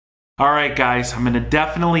Alright guys, I'm going to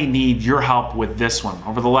definitely need your help with this one.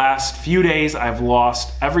 Over the last few days, I've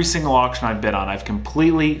lost every single auction I've bid on. I've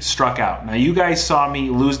completely struck out. Now you guys saw me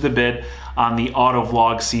lose the bid on the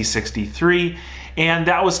Autovlog C63, and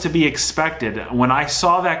that was to be expected. When I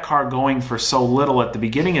saw that car going for so little at the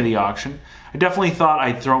beginning of the auction, I definitely thought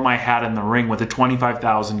I'd throw my hat in the ring with a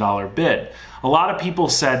 $25,000 bid. A lot of people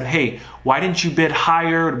said, hey, why didn't you bid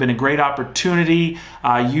higher? It would have been a great opportunity.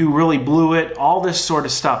 You really blew it, all this sort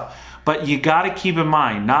of stuff. But you got to keep in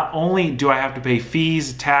mind, not only do I have to pay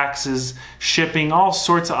fees, taxes, shipping, all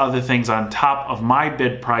sorts of other things on top of my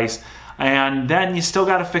bid price, and then you still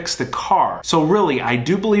got to fix the car. So really, I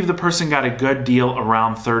do believe the person got a good deal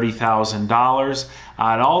around $30,000. It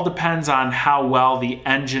all depends on how well the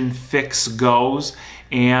engine fix goes.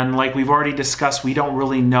 And like we've already discussed, we don't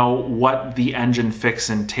really know what the engine fix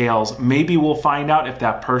entails. Maybe we'll find out if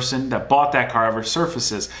that person that bought that car ever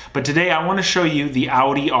surfaces. But today I want to show you the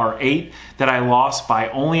Audi R8 that I lost by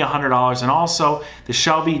only $100, and also the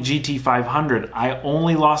Shelby GT500. I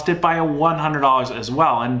only lost it by $100 as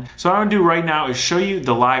well. And so what I'm going to do right now is show you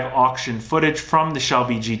the live auction footage from the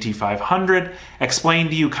Shelby GT500, explain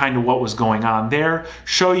to you kind of what was going on there,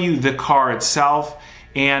 show you the car itself.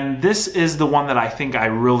 And this is the one that I think I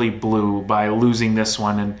really blew by losing this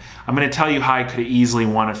one, and I'm going to tell you how I could have easily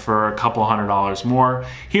won it for a couple $100 more.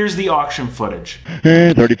 Here's the auction footage.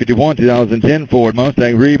 3051 2010 Ford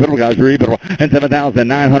Mustang rebuild, guys, rebuild, and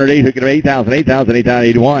 7,908, hook it up 8,000, 8,000,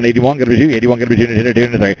 8,081, 81 gonna be 2, 81 gonna be 2, and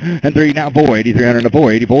 3, and 3 now 4, 8,300 and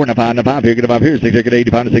 4, 84 and 5, and 5, here, get up here, 6,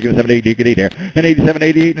 85 and 6, and 7, 8, you get 8 there, and 87,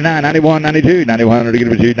 88, and 9, 91, 92, 9100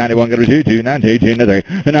 gonna be 2, 91 gonna be 2, 2, 92, 2, and 3,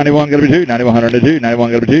 and 91 gonna be 2, 9100 and 2, 91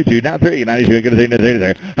 gonna be 2, 2, now 3, 92 gonna be 3,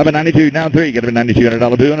 there, up at 92, now 3, gonna be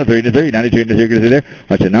 $9,200 2, and 3, 3, 92 and 2, gonna be there,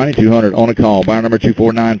 that's at 9,200 on a call, buyer number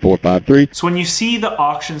 249453. So when you see the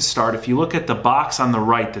auction start, if you look at the box on the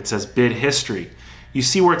right that says bid history, you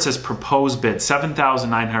see where it says proposed bid,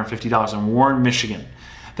 $7,950 in Warren, Michigan.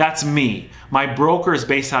 That's me. My broker is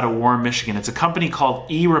based out of Warren, Michigan. It's a company called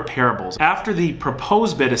eRepairables. After the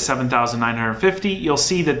proposed bid is $7,950, you'll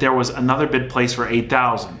see that there was another bid placed for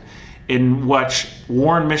 $8,000. In which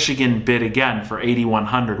Warren, Michigan bid again for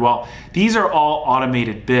 $8,100. Well, these are all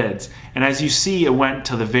automated bids, and as you see, it went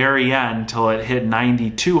to the very end till it hit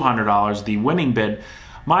 $9,200, the winning bid.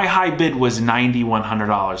 My high bid was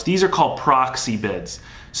 $9,100. These are called proxy bids.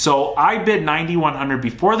 So I bid $9,100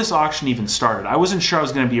 before this auction even started. I wasn't sure I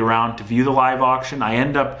was going to be around to view the live auction. I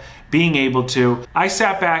ended up being able to. I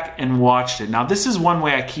sat back and watched it. Now this is one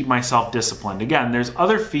way I keep myself disciplined. Again, there's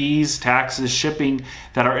other fees, taxes, shipping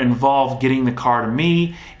that are involved getting the car to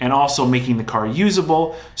me and also making the car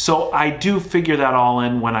usable. So I do figure that all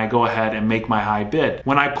in when I go ahead and make my high bid.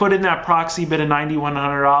 When I put in that proxy bid of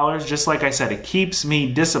 $9,100, just like I said, it keeps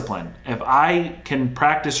me disciplined. If I can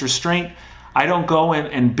practice restraint, I don't go in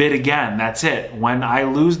and bid again. That's it. When I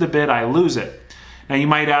lose the bid, I lose it. Now you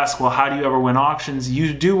might ask, well, how do you ever win auctions?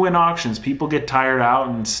 You do win auctions. People get tired out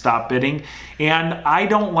and stop bidding. And I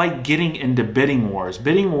don't like getting into bidding wars.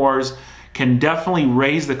 Bidding wars can definitely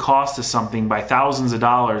raise the cost of something by thousands of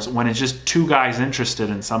dollars when it's just two guys interested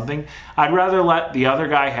in something. I'd rather let the other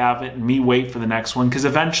guy have it and me wait for the next one, because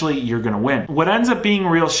eventually you're going to win. What ends up being a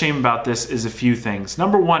real shame about this is a few things.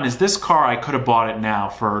 Number one is this car, I could have bought it now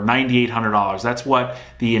for $9,800. That's what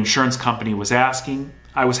the insurance company was asking.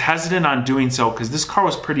 I was hesitant on doing so because this car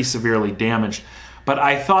was pretty severely damaged, but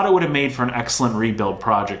I thought it would have made for an excellent rebuild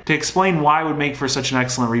project. To explain why it would make for such an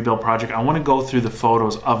excellent rebuild project, I want to go through the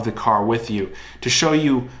photos of the car with you to show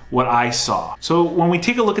you what I saw. So when we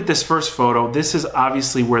take a look at this first photo, this is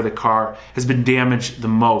obviously where the car has been damaged the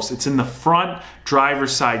most. It's in the front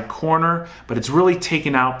driver's side corner, but it's really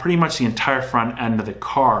taken out pretty much the entire front end of the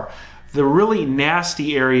car. The really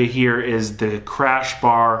nasty area here is the crash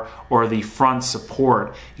bar or the front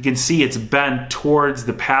support. You can see it's bent towards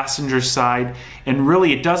the passenger side, and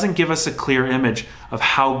really it doesn't give us a clear image of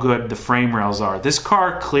how good the frame rails are. This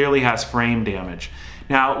car clearly has frame damage.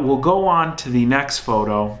 Now we'll go on to the next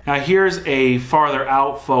photo. Now here's a farther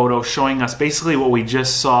out photo showing us basically what we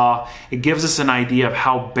just saw. It gives us an idea of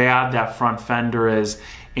how bad that front fender is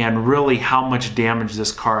and really how much damage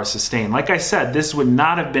this car has sustained. Like I said, this would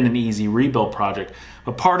not have been an easy rebuild project,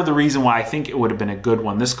 but part of the reason why I think it would have been a good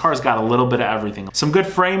one. This car's got a little bit of everything. Some good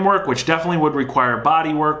framework, which definitely would require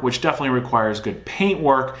body work, which definitely requires good paint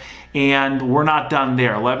work, and we're not done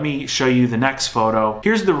there. Let me show you the next photo.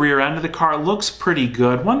 Here's the rear end of the car. It looks pretty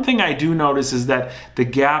good. One thing I do notice is that the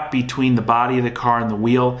gap between the body of the car and the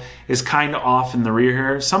wheel is kind of off in the rear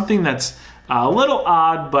here. Something that's A little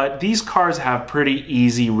odd, but these cars have pretty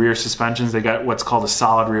easy rear suspensions. They got what's called a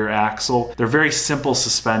solid rear axle. They're very simple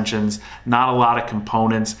suspensions, not a lot of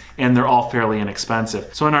components, and they're all fairly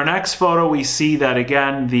inexpensive. So in our next photo, we see that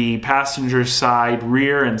again, the passenger side,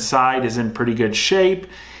 rear and side is in pretty good shape.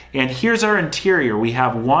 And here's our interior. We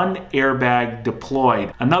have one airbag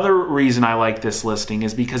deployed. Another reason I like this listing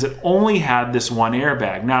is because it only had this one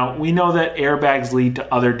airbag. Now, we know that airbags lead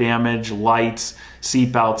to other damage, lights,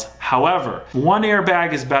 seat belts. However, one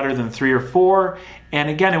airbag is better than 3 or 4. And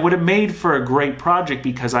again, it would have made for a great project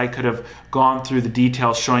because I could have gone through the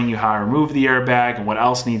details showing you how I remove the airbag and what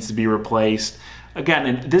else needs to be replaced. Again,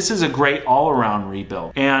 and this is a great all-around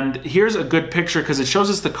rebuild. And here's a good picture because it shows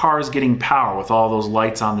us the car is getting power with all those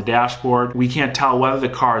lights on the dashboard. We can't tell whether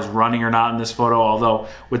the car is running or not in this photo, although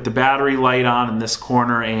with the battery light on in this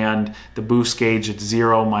corner and the boost gauge at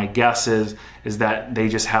 0, my guess is that they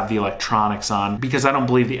just have the electronics on because I don't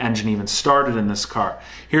believe the engine even started in this car.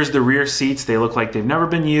 Here's the rear seats. They look like they've never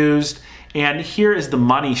been used. And here is the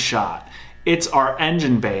money shot. It's our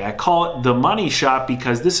engine bay. I call it the money shot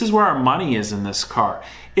because this is where our money is in this car.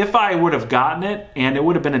 If I would have gotten it and it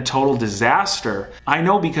would have been a total disaster, I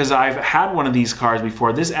know because I've had one of these cars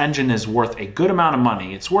before, this engine is worth a good amount of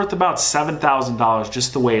money. It's worth about $7,000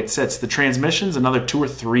 just the way it sits. The transmission's another $2,000 or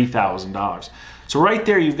 $3,000. So right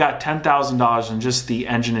there you've got $10,000 in just the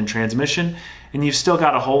engine and transmission, and you've still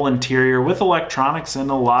got a whole interior with electronics and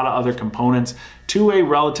a lot of other components to a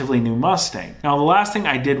relatively new Mustang. Now, the last thing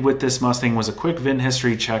I did with this Mustang was a quick VIN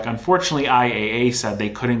history check. Unfortunately, IAA said they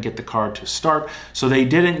couldn't get the car to start, so they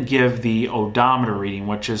didn't give the odometer reading,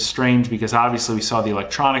 which is strange because obviously we saw the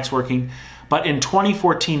electronics working. But in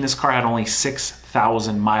 2014, this car had only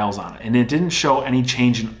 6,000 miles on it, and it didn't show any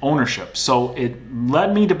change in ownership. So it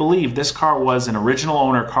led me to believe this car was an original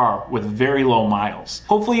owner car with very low miles.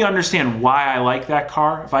 Hopefully you understand why I like that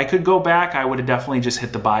car. If I could go back, I would have definitely just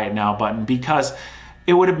hit the buy it now button because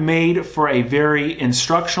it would have made for a very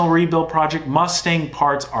instructional rebuild project. Mustang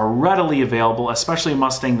parts are readily available, especially a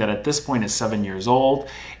Mustang that at this point is 7 years old,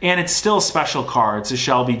 and it's still a special car. It's a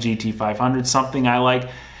Shelby GT500, something I like.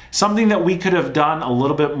 Something that we could have done a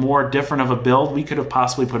little bit more different of a build. We could have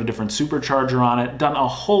possibly put a different supercharger on it, done a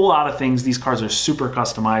whole lot of things. These cars are super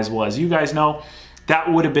customizable, as you guys know.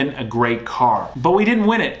 That would have been a great car. But we didn't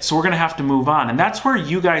win it, so we're gonna have to move on. And that's where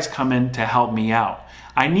you guys come in to help me out.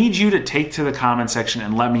 I need you to take to the comment section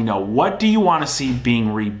and let me know, what do you want to see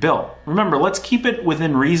being rebuilt? Remember, let's keep it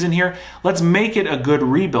within reason here. Let's make it a good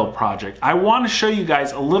rebuild project. I want to show you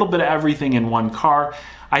guys a little bit of everything in one car.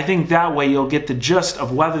 I think that way you'll get the gist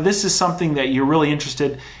of whether this is something that you're really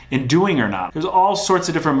interested in doing or not. There's all sorts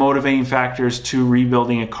of different motivating factors to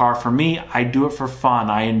rebuilding a car. For me, I do it for fun.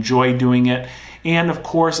 I enjoy doing it. And of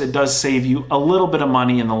course, it does save you a little bit of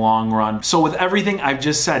money in the long run. So with everything I've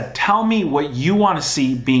just said, tell me what you want to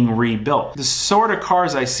see being rebuilt. The sort of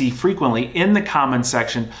cars I see frequently in the comment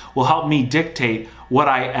section will help me dictate what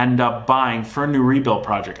I end up buying for a new rebuild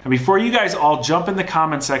project. And before you guys all jump in the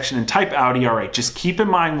comment section and type Audi R8, just keep in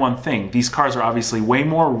mind one thing. These cars are obviously way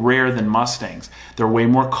more rare than Mustangs. They're way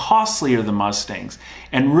more costlier than Mustangs.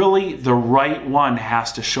 And really, the right one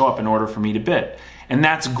has to show up in order for me to bid. And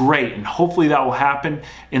that's great, and hopefully that will happen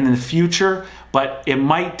in the future, but it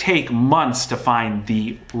might take months to find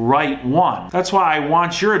the right one. That's why I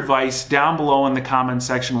want your advice down below in the comment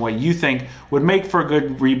section, what you think would make for a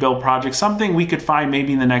good rebuild project, something we could find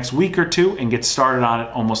maybe in the next week or two and get started on it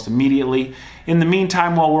almost immediately. In the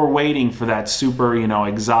meantime, while we're waiting for that super,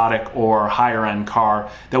 exotic or higher end car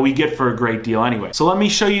that we get for a great deal anyway. So let me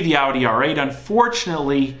show you the Audi R8.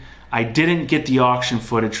 Unfortunately, I didn't get the auction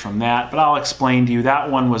footage from that, but I'll explain to you. That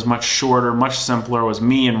one was much shorter, much simpler. It was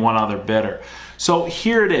me and one other bidder. So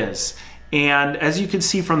here it is. And as you can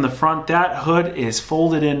see from the front, that hood is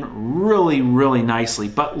folded in really, really nicely.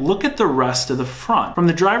 But look at the rest of the front. From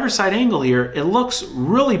the driver's side angle here, it looks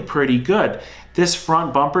really pretty good. This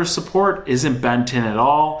front bumper support isn't bent in at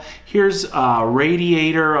all. Here's a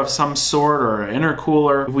radiator of some sort or an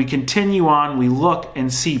intercooler. If we continue on, we look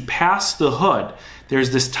and see past the hood.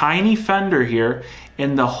 There's this tiny fender here,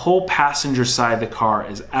 and the whole passenger side of the car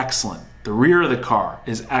is excellent. The rear of the car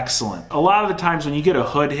is excellent. A lot of the times when you get a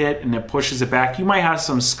hood hit and it pushes it back, you might have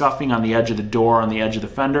some scuffing on the edge of the door, on the edge of the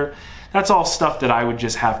fender. That's all stuff that I would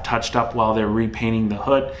just have touched up while they're repainting the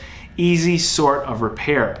hood. easy sort of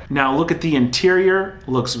repair. Now look at the interior,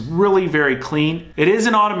 looks really very clean. It is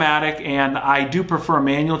an automatic and I do prefer a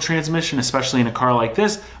manual transmission, especially in a car like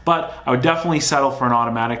this, but I would definitely settle for an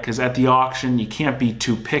automatic because at the auction you can't be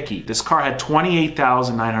too picky. This car had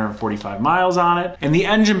 28,945 miles on it and the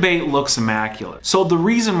engine bay looks immaculate. So the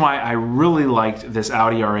reason why I really liked this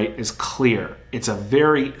Audi R8 is clear. It's a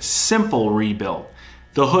very simple rebuild.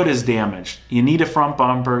 The hood is damaged. You need a front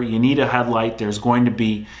bumper, you need a headlight, there's going to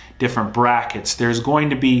be different brackets, there's going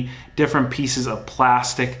to be different pieces of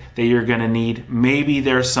plastic that you're going to need. Maybe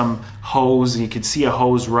there's some hose, you can see a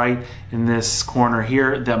hose right in this corner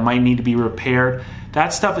here that might need to be repaired.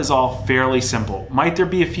 That stuff is all fairly simple. Might there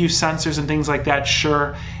be a few sensors and things like that?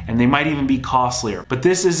 Sure, and they might even be costlier. But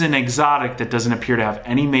this is an exotic that doesn't appear to have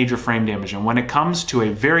any major frame damage, and when it comes to a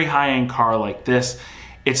very high-end car like this,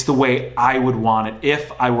 it's the way I would want it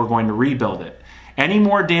if I were going to rebuild it. Any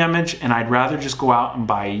more damage and I'd rather just go out and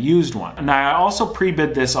buy a used one. Now I also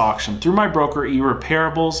pre-bid this auction. Through my broker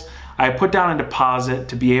eRepairables, I put down a deposit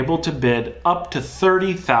to be able to bid up to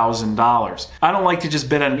 $30,000. I don't like to just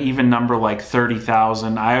bid an even number like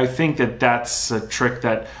 $30,000. I think that that's a trick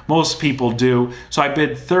that most people do. So I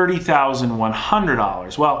bid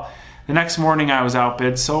 $30,100. Well, the next morning I was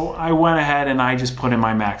outbid, so I went ahead and I just put in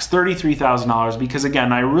my max, $33,000, because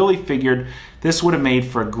again, I really figured this would have made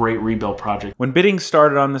for a great rebuild project. When bidding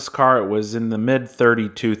started on this car, it was in the mid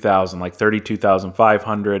 32,000, like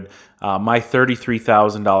 32,500. My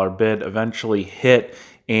 $33,000 bid eventually hit,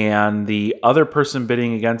 and the other person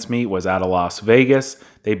bidding against me was out of Las Vegas.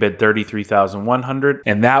 They bid $33,100,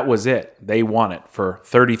 and that was it. They won it for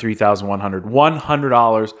 $33,100,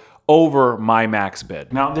 $100 over my max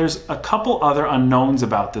bid. Now there's a couple other unknowns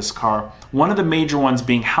about this car. One of the major ones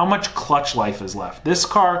being how much clutch life is left. This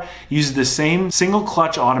car uses the same single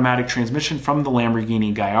clutch automatic transmission from the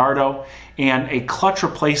Lamborghini Gallardo, and a clutch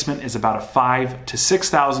replacement is about a $5,000 to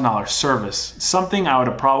 $6,000 service. Something I would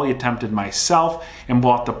have probably attempted myself and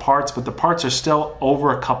bought the parts, but the parts are still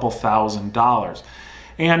over a couple $1,000s.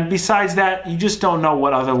 And besides that, you just don't know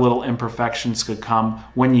what other little imperfections could come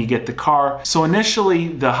when you get the car. So initially,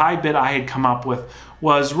 the high bid I had come up with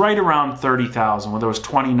was right around $30,000, whether it was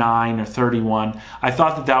 29 or 31. I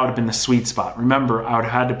thought that that would have been the sweet spot. Remember, I would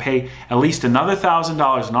have had to pay at least another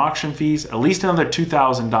 $1,000 in auction fees, at least another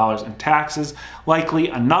 $2,000 in taxes, likely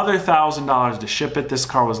another $1,000 to ship it. This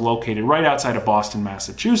car was located right outside of Boston,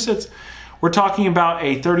 Massachusetts. We're talking about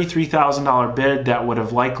a $33,000 bid that would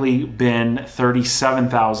have likely been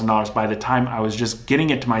 $37,000 by the time I was just getting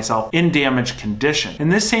it to myself in damaged condition.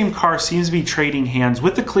 And this same car seems to be trading hands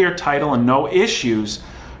with a clear title and no issues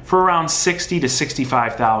for around $60,000 to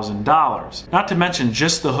 $65,000. Not to mention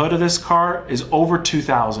just the hood of this car is over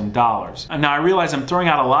 $2,000. And now I realize I'm throwing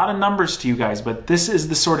out a lot of numbers to you guys, but this is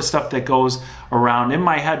the sort of stuff that goes around in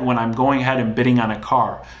my head when I'm going ahead and bidding on a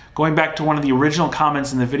car. Going back to one of the original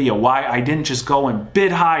comments in the video, why I didn't just go and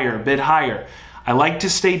bid higher, bid higher. I like to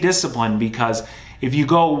stay disciplined because if you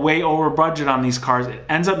go way over budget on these cars, it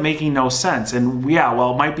ends up making no sense. And yeah,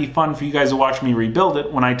 well, it might be fun for you guys to watch me rebuild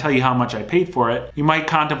it when I tell you how much I paid for it. You might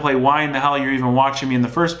contemplate why in the hell you're even watching me in the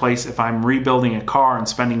first place if I'm rebuilding a car and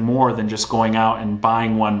spending more than just going out and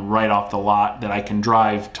buying one right off the lot that I can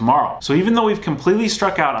drive tomorrow. So even though we've completely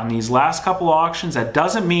struck out on these last couple auctions, that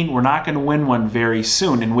doesn't mean we're not going to win one very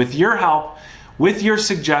soon. And with your help, with your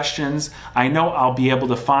suggestions, I know I'll be able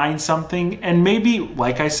to find something, and maybe,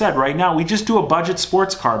 like I said, right now, we just do a budget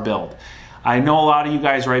sports car build. I know a lot of you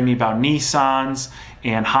guys write me about Nissans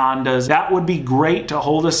and Hondas. That would be great to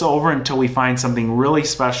hold us over until we find something really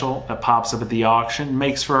special that pops up at the auction.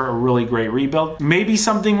 Makes for a really great rebuild. Maybe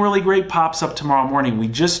something really great pops up tomorrow morning. We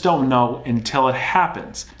just don't know until it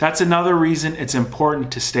happens. That's another reason it's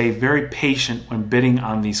important to stay very patient when bidding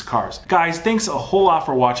on these cars. Guys, thanks a whole lot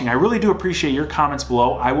for watching. I really do appreciate your comments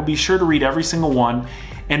below. I will be sure to read every single one.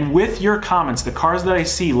 And with your comments, the cars that I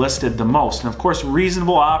see listed the most, and of course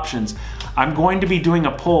reasonable options, I'm going to be doing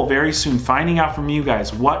a poll very soon, finding out from you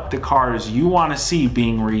guys what the cars you want to see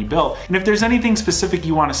being rebuilt. And if there's anything specific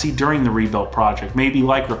you want to see during the rebuild project, maybe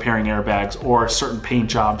like repairing airbags or certain paint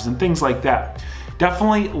jobs and things like that,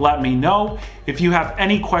 definitely let me know. If you have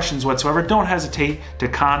any questions whatsoever, don't hesitate to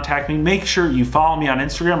contact me. Make sure you follow me on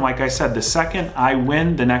Instagram. Like I said, the second I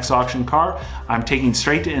win the next auction car, I'm taking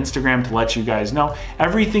straight to Instagram to let you guys know.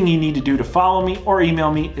 Everything you need to do to follow me or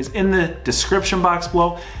email me is in the description box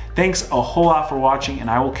below. Thanks a whole lot for watching, and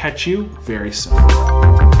I will catch you very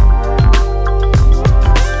soon.